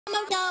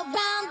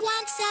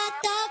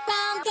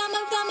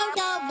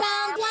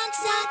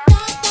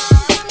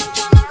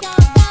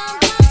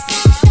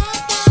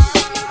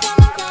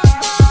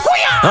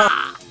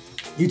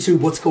YouTube,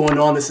 what's going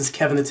on? This is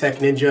Kevin the Tech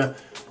Ninja,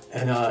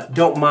 and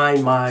don't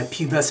mind my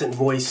pubescent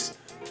voice.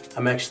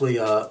 I'm actually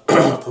a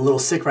little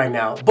sick right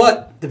now,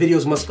 but the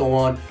videos must go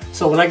on.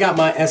 So when I got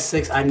my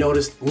S6, I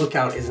noticed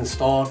Lookout is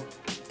installed,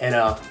 and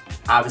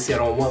obviously I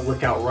don't want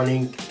Lookout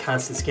running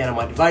constant scan on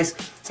my device.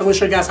 So I'm going to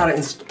show you guys how to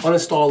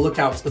uninstall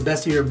Lookout to the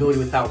best of your ability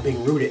without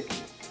being rooted.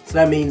 So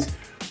that means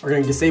we're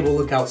going to disable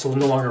Lookout so it's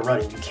no longer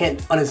running. You can't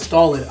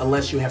uninstall it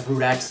unless you have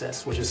root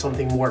access, which is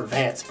something more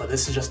advanced, but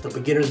this is just the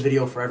beginner's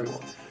video for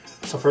everyone.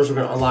 So first we're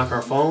going to unlock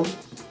our phone.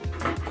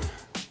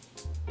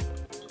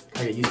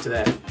 I get used to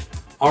that.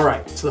 All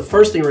right, so the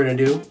first thing we're going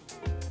to do,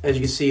 as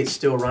you can see, it's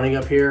still running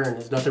up here, and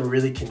there's nothing we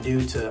really can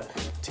do to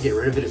get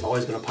rid of it. It's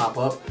always going to pop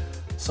up.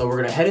 So we're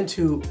going to head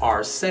into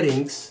our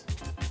settings.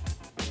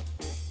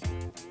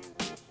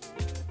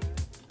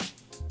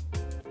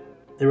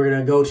 Then we're going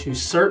to go to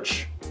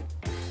search,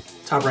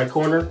 top right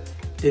corner,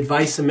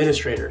 device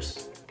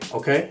administrators.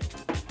 Okay,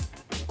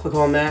 click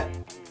on that.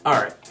 All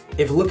right,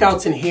 if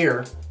Lookout's in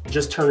here,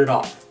 just turn it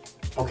off.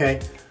 Okay,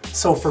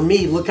 so for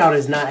me, Lookout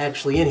is not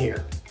actually in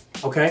here.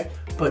 Okay,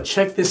 but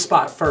check this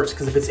spot first,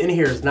 because if it's in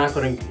here, it's not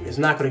going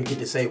to get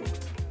disabled.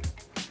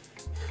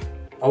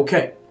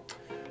 Okay,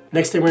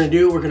 next thing we're going to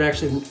do, we're going to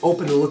actually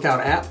open the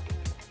Lookout app.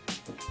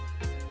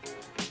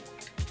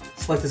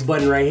 Select this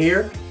button right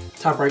here,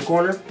 top right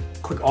corner,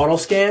 click auto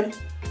scan.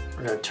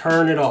 We're going to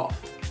turn it off.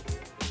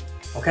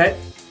 Okay,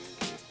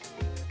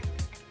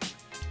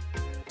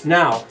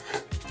 now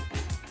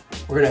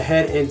we're going to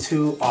head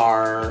into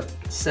our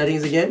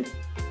settings again.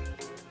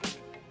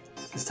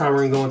 This time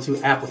we're going to go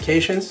into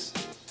applications,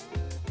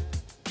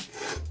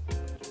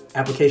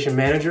 application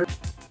manager.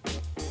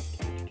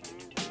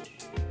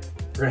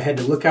 We're going to head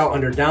to Lookout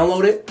under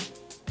download it.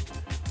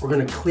 We're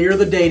going to clear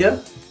the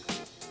data.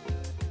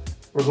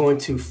 We're going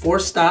to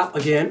force stop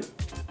again,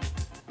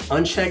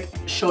 uncheck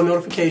show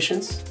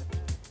notifications,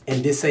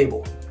 and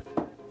disable.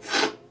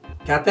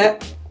 Got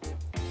that?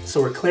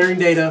 So we're clearing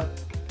data,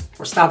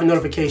 we're stopping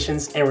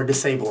notifications, and we're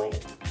disabling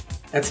it.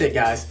 That's it,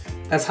 guys.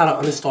 That's how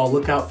to uninstall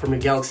Lookout from your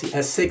Galaxy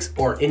S6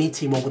 or any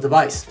T-Mobile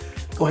device.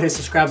 Go ahead and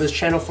subscribe to this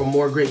channel for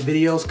more great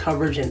videos,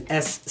 coverage, and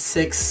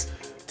S6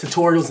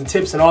 tutorials and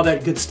tips and all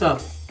that good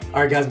stuff.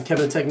 All right, guys, I'm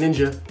Kevin the Tech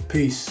Ninja.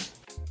 Peace.